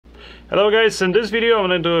Hello guys, in this video I'm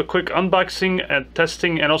going to do a quick unboxing and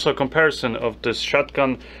testing and also a comparison of this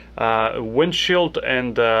shotgun windshield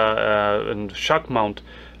and shock mount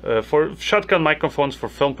for shotgun microphones for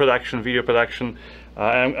film production, video production.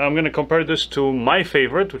 I'm going to compare this to my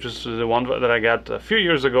favorite, which is the one that I got a few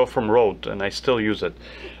years ago from Rode, and I still use it.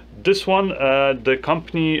 This one, the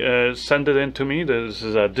company sent it in to me. This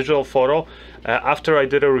is a DigitalFoto. After I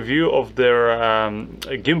did a review of their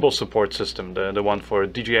gimbal support system, the one for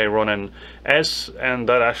DJI Ronin S, and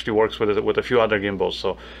that actually works with it with a few other gimbals.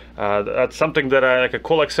 So that's something that like a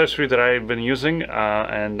cool accessory that I've been using.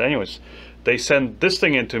 And anyways, they sent this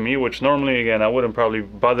thing into me, which normally again I wouldn't probably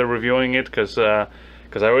bother reviewing it because I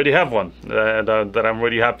already have one that I'm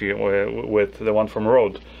really happy with, the one from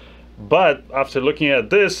Rode. But after looking at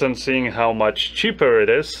this and seeing how much cheaper it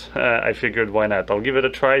is, I figured why not? I'll give it a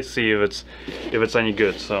try, see if it's any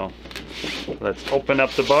good. So let's open up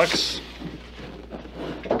the box.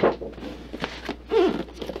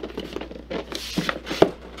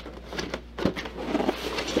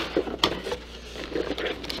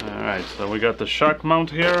 Alright, so we got the shock mount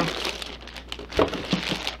here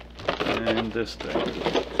and this thing.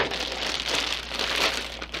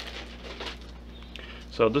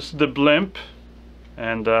 So this is the Blimp,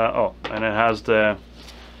 and and it has the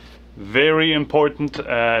very important. It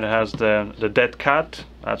has the dead cat.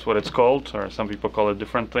 That's what it's called, or some people call it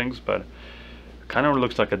different things, but it kind of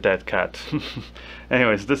looks like a dead cat.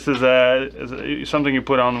 Anyways, this is something you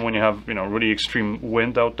put on when you have really extreme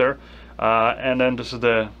wind out there, and then this is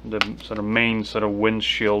the sort of main sort of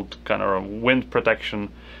windshield kind of wind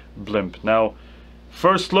protection Blimp. Now,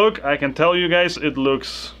 first look, I can tell you guys, it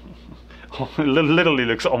looks. Literally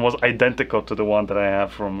looks almost identical to the one that I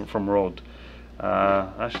have from Rode.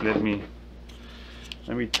 Actually,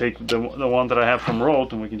 let me take the one that I have from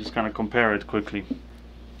Rode, and we can just kind of compare it quickly.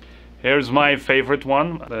 Here's my favorite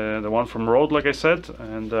one, the one from Rode, like I said,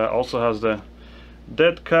 and also has the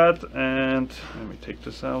dead cat. And let me take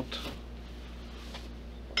this out.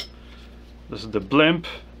 This is the Blimp,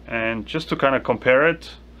 and just to kind of compare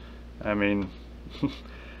it, I mean.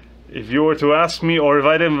 If you were to ask me, or if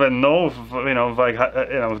I didn't even know,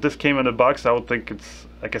 if this came in the box, I would think it's,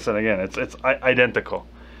 like I said again, it's identical.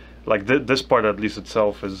 Like this part at least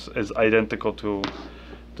itself is identical to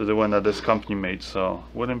the one that this company made. So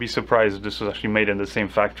wouldn't be surprised if this was actually made in the same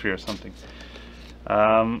factory or something.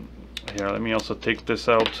 Here, let me also take this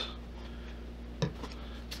out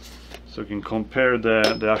so we can compare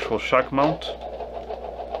the actual shock mount.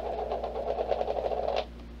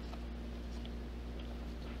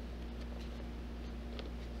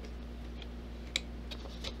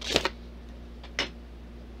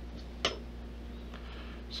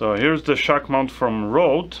 So here's the shock mount from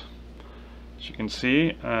Rode, as you can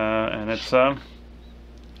see, and it's like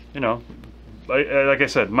I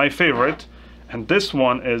said, my favorite. And this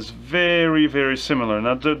one is very, very similar.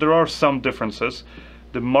 Now there are some differences.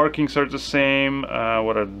 The markings are the same.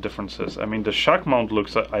 What are the differences? I mean, the shock mount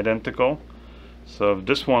looks identical. So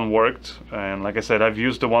this one worked, and like I said, I've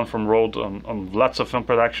used the one from Rode on lots of film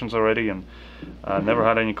productions already, and never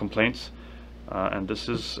had any complaints. And this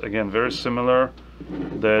is again very similar.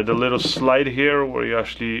 The little slide here where you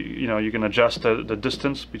actually you can adjust the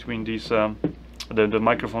distance between these the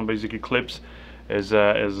microphone basically clips is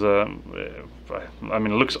I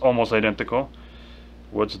mean, it looks almost identical.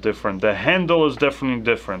 What's different? The handle is definitely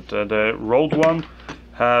different. The Rode one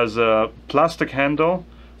has a plastic handle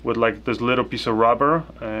with like this little piece of rubber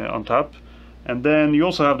on top, and then you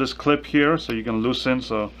also have this clip here so you can loosen,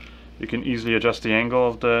 so you can easily adjust the angle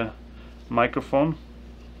of the microphone.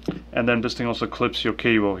 And then this thing also clips your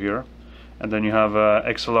cable here, and then you have a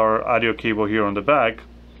XLR audio cable here on the back.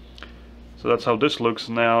 So that's how this looks.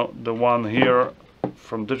 Now the one here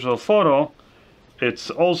from DigitalFoto, it's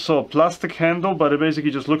also a plastic handle, but it basically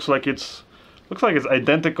just looks like it's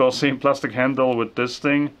identical, same plastic handle with this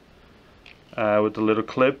thing, with the little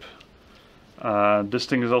clip. This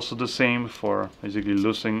thing is also the same for basically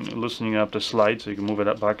loosening up the slide, so you can move it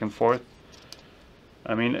up back and forth.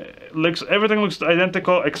 I mean, everything looks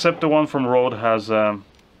identical except the one from Rode has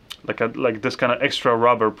like this kind of extra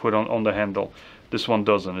rubber put on the handle. This one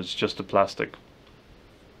doesn't. It's just the plastic.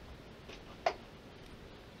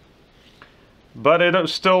 But it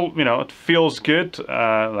still, it feels good.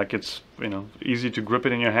 Like it's, easy to grip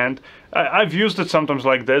it in your hand. I've used it sometimes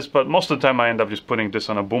like this, but most of the time I end up just putting this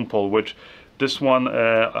on a Boompole, which this one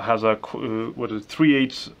has a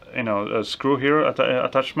 3/8 screw here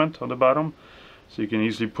attachment on the bottom. So you can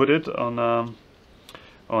easily put it on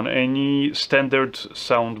any standard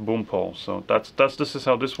sound Boompole. So this is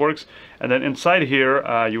how this works. And then inside here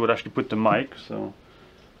you would actually put the mic. So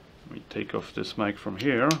let me take off this mic from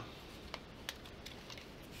here.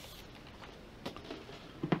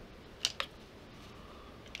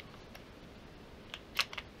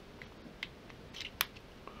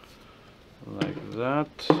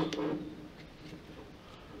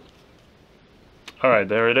 Alright,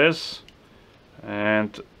 there it is.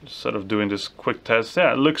 And sort of doing this quick test.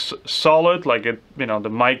 Yeah, it looks solid, like it, you know, the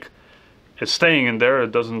mic is staying in there.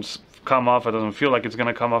 It doesn't come off, it doesn't feel like it's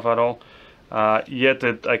gonna come off at all. Yet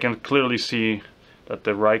I can clearly see that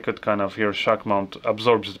the Rycote kind of here shock mount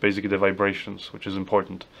absorbs basically the vibrations, which is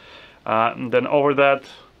important. And then over that,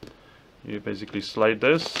 you basically slide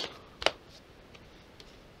this,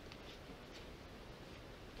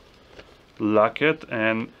 lock it,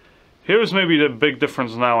 and here's maybe the big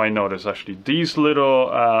difference now I notice actually. These little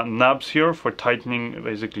knobs here for tightening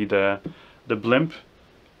basically the blimp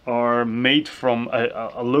are made from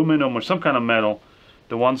aluminum or some kind of metal.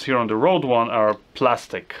 The ones here on the Rode one are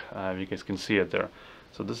plastic. You guys can see it there.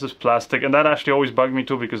 So this is plastic, and that actually always bugged me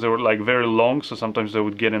too because they were like very long, so sometimes they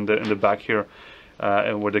would get in the back here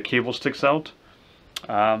where the cable sticks out.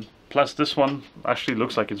 Plus this one actually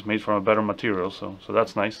looks like it's made from a better material, so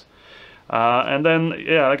that's nice. And then,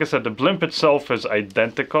 yeah, like I said, the blimp itself is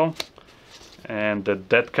identical, and the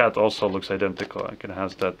dead cat also looks identical. Like it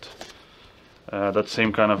has that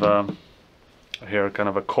same kind of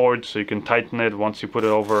a cord, so you can tighten it once you put it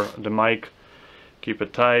over the mic. Keep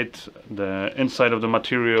it tight. The inside of the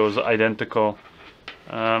material is identical.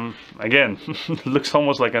 Again, looks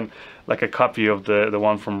almost like a copy of the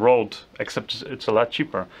one from Rode, except it's a lot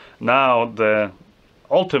cheaper. Now the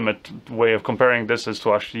ultimate way of comparing this is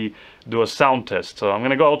to actually do a sound test. So I'm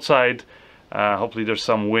gonna go outside, hopefully there's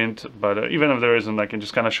some wind, but even if there isn't, I can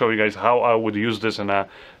just kind of show you guys how I would use this in a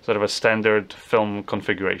sort of a standard film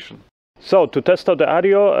configuration. So to test out the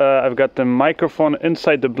audio, I've got the microphone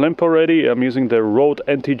inside the blimp already. I'm using the Rode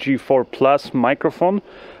NTG4 Plus microphone.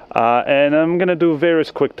 And I'm gonna do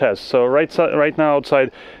various quick tests. So right now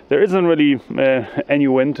outside there isn't really any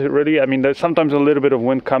wind really. I mean, there's sometimes a little bit of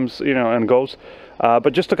wind comes, you know, and goes.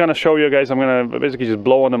 But just to kind of show you guys, I'm gonna basically just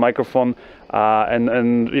blow on the microphone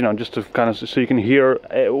and you know, just to kind of so you can hear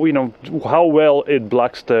you know how well it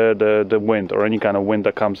blocks the wind or any kind of wind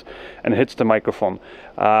that comes and hits the microphone.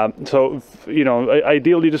 So you know,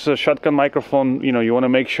 ideally this is a shotgun microphone. You know, you want to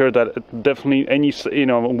make sure that it definitely any you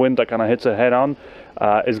know wind that kind of hits it head on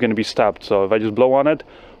is going to be stopped. So if I just blow on it,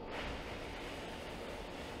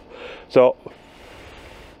 so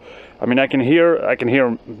I mean I can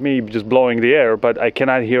hear me just blowing the air, but I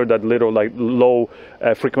cannot hear that little like low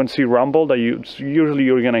frequency rumble that usually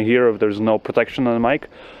you're going to hear if there's no protection on the mic.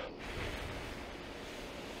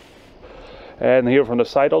 And here from the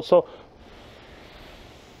side also.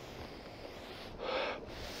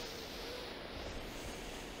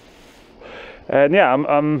 And yeah,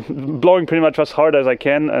 I'm blowing pretty much as hard as I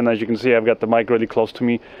can, and as you can see, I've got the mic really close to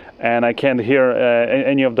me, and I can't hear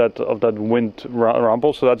any of that wind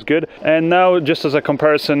rumble, so that's good. And now, just as a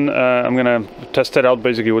comparison, I'm gonna test it out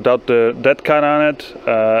basically without the dead cat on it.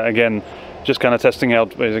 Again, just kind of testing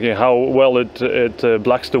out basically how well it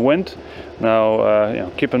blocks the wind. Now, you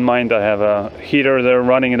know, keep in mind I have a heater there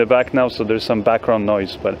running in the back now, so there's some background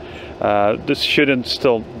noise, but this shouldn't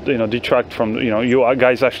still, you know, detract from, you know, you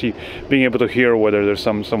guys actually being able to hear whether there's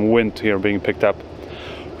some wind here being picked up.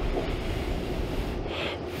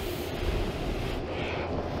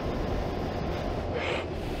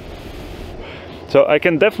 So I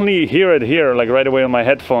can definitely hear it here, like right away on my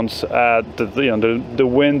headphones. The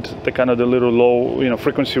wind, the kind of the little low, you know,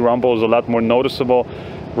 frequency rumble is a lot more noticeable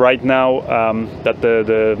right now that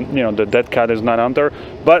the dead cat is not on there.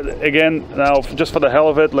 But again, now just for the hell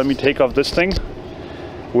of it, let me take off this thing,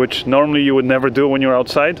 which normally you would never do when you're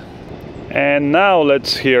outside. And now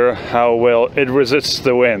let's hear how well it resists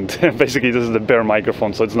the wind. Basically, this is the bare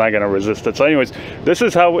microphone, so it's not going to resist it. So anyways, this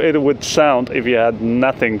is how it would sound if you had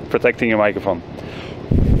nothing protecting your microphone.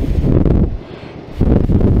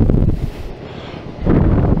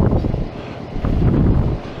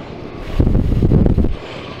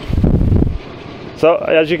 So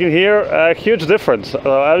as you can hear, a huge difference.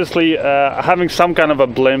 Obviously, having some kind of a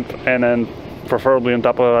blimp and then preferably on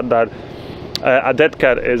top of that, a dead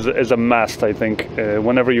cat is a must, I think,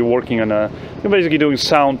 whenever you're working on you're basically doing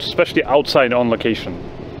sound, especially outside on location.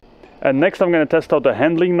 And next I'm going to test out the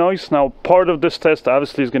handling noise. Now part of this test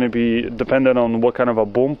obviously is going to be dependent on what kind of a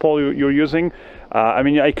Boompole you're using. I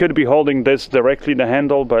mean, I could be holding this directly the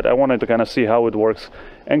handle, but I wanted to kind of see how it works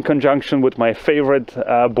in conjunction with my favorite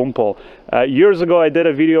Boompole. Years ago I did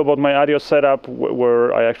a video about my audio setup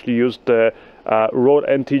where I actually used the Rode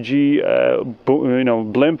NTG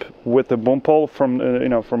blimp with the Boompole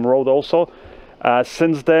from Rode also.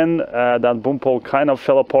 Since then that Boompole kind of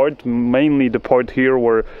fell apart, mainly the part here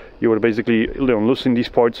where you would basically loosen these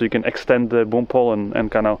parts so you can extend the Boompole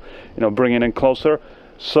and kind of bring it in closer.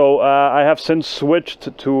 So I have since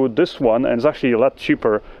switched to this one, and it's actually a lot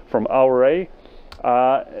cheaper, from Auray.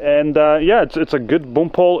 Yeah, it's a good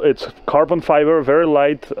Boompole. It's carbon fiber, very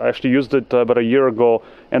light. I actually used it about a year ago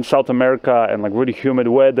in South America and like really humid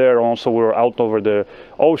weather. Also, we were out over the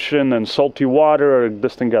ocean and salty water.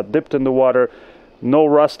 This thing got dipped in the water. No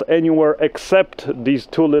rust anywhere except these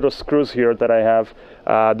two little screws here that I have.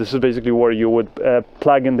 This is basically where you would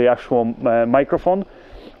plug in the actual microphone.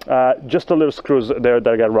 Just a little screws there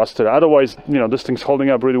that got rusted. Otherwise, you know, this thing's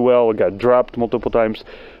holding up really well. It got dropped multiple times,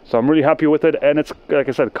 so I'm really happy with it. And it's, like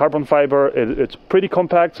I said, carbon fiber. It's pretty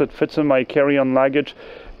compact, so it fits in my carry-on luggage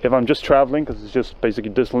if I'm just traveling, because it's just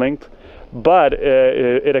basically this length. But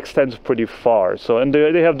it extends pretty far. So, and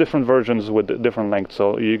they have different versions with different lengths,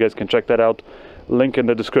 so you guys can check that out. Link in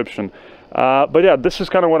the description. But yeah, this is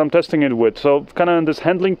kind of what I'm testing it with. So, kind of in this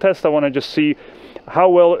handling test, I want to just see how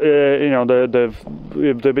well you know,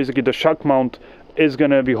 basically the shock mount is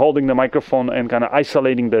going to be holding the microphone and kind of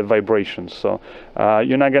isolating the vibrations. So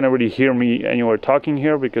you're not going to really hear me anywhere talking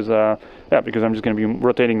here because yeah, because I'm just going to be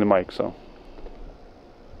rotating the mic. So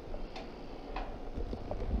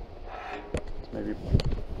maybe.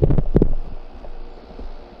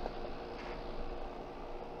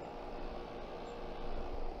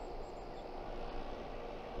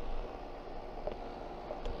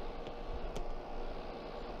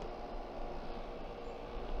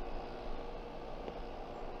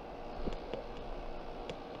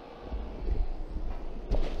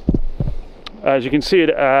 As you can see,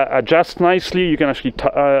 it adjusts nicely. You can actually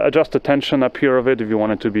adjust the tension up here of it if you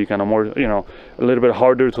want it to be kind of more, you know, a little bit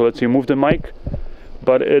harder to let you move the mic.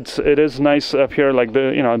 But it is nice up here, like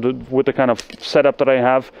the, you know, with the kind of setup that I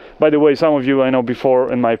have. By the way, some of you I know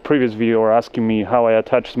before in my previous video were asking me how I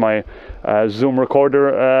attached my Zoom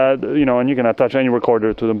recorder, you know, and you can attach any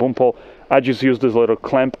recorder to the Boompole. I just use this little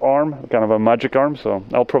clamp arm, kind of a magic arm, so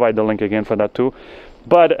I'll provide the link again for that too.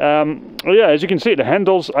 But yeah, as you can see, the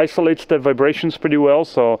handles isolates the vibrations pretty well.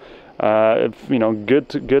 So you know,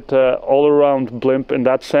 good all-around blimp in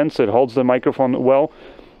that sense. It holds the microphone well.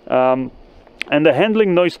 And the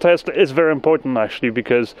handling noise test is very important actually,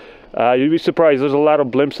 because you'd be surprised. There's a lot of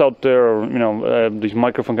blimps out there, or, you know, these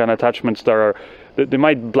microphone kind of attachments that are, they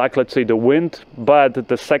might block, let's say, the wind, but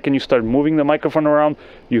the second you start moving the microphone around,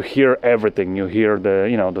 you hear everything. You hear the,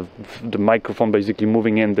 you know, the microphone basically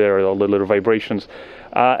moving in there, all the little vibrations.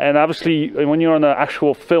 And obviously, when you're on an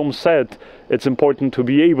actual film set, it's important to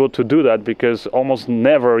be able to do that, because almost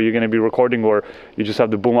never you're going to be recording where you just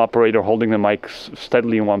have the boom operator holding the mic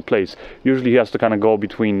steadily in one place. Usually he has to kind of go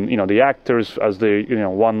between, you know, the actors as the, you know,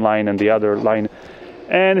 one line and the other line.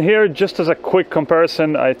 And here, just as a quick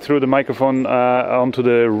comparison, I threw the microphone onto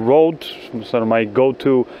the Rode, sort of my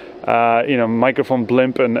go-to, you know, microphone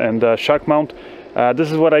blimp and shock mount.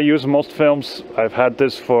 This is what I use in most films. I've had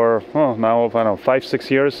this for now, I don't know, 5-6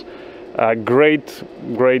 years.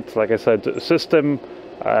 Great, like I said, system.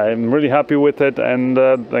 I'm really happy with it, and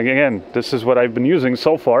again, this is what I've been using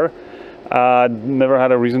so far. Never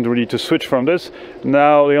had a reason really to switch from this.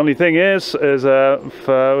 Now the only thing is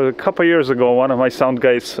a couple of years ago, one of my sound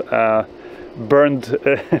guys burned,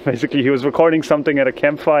 basically he was recording something at a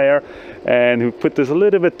campfire and he put this a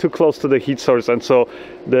little bit too close to the heat source, and so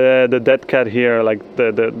the dead cat here, like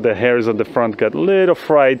the hairs on the front, got a little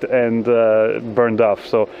fried and burned off.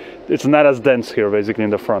 So it's not as dense here basically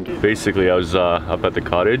in the front. Basically I was up at the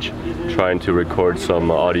cottage trying to record some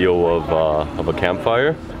audio of a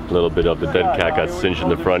campfire. A little bit of the dead cat got singed in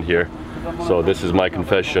the front here. So this is my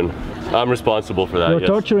confession. I'm responsible for that. You're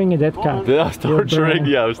torturing a dead cat. Yeah, I was torturing,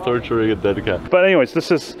 yeah, I was torturing a dead cat. But anyways,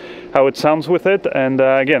 this is how it sounds with it. And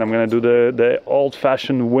again, I'm going to do the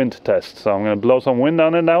old-fashioned wind test. So I'm going to blow some wind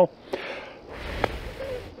on it now.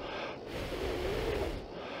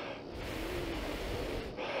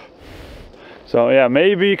 So yeah,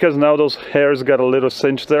 maybe because now those hairs got a little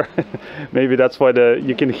singed there, maybe that's why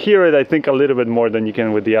you can hear it, I think, a little bit more than you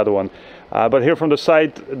can with the other one. But here from the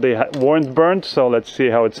side, they weren't burnt, so let's see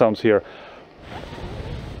how it sounds here.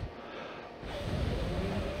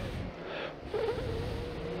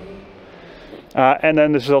 And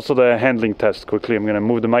then this is also the handling test. Quickly, I'm going to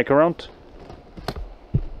move the mic around.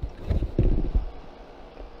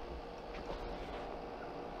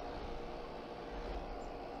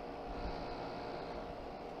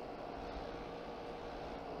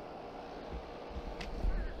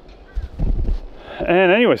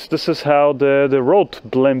 And anyways, this is how the Rode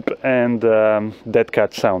blimp and dead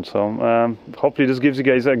cat sound. So hopefully this gives you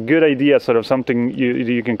guys a good idea, sort of something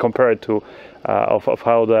you can compare it to, of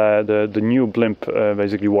how the new blimp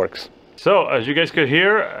basically works. So as you guys could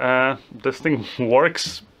hear, this thing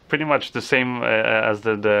works pretty much the same as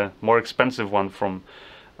the more expensive one from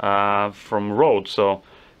Rode. So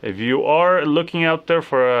If you are looking out there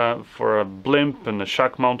for a blimp and a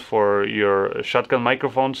shock mount for your shotgun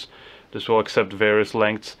microphones, this will accept various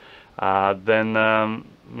lengths. Then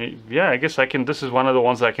yeah, I guess this is one of the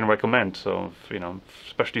ones I can recommend. So, you know,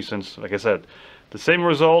 especially since, like I said, the same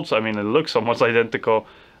results. I mean, it looks almost identical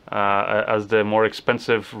as the more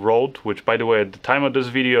expensive Rode, which, by the way, at the time of this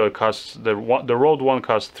video, it costs the Rode one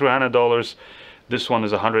costs $300. This one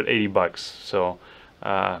is $180. So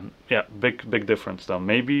yeah, big difference though.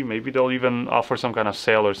 Maybe they'll even offer some kind of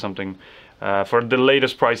sale or something for the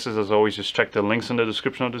latest prices. As always, just check the links in the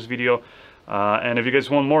description of this video. And if you guys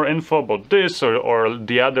want more info about this or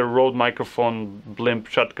the other Rode microphone, blimp,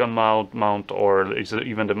 shotgun mount, or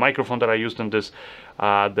even the microphone that I used in this,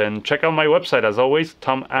 then check out my website, as always,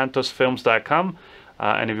 tomantosfilms.com.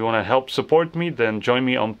 And if you want to help support me, then join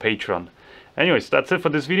me on Patreon. Anyways, that's it for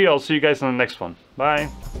this video. I'll see you guys in the next one. Bye.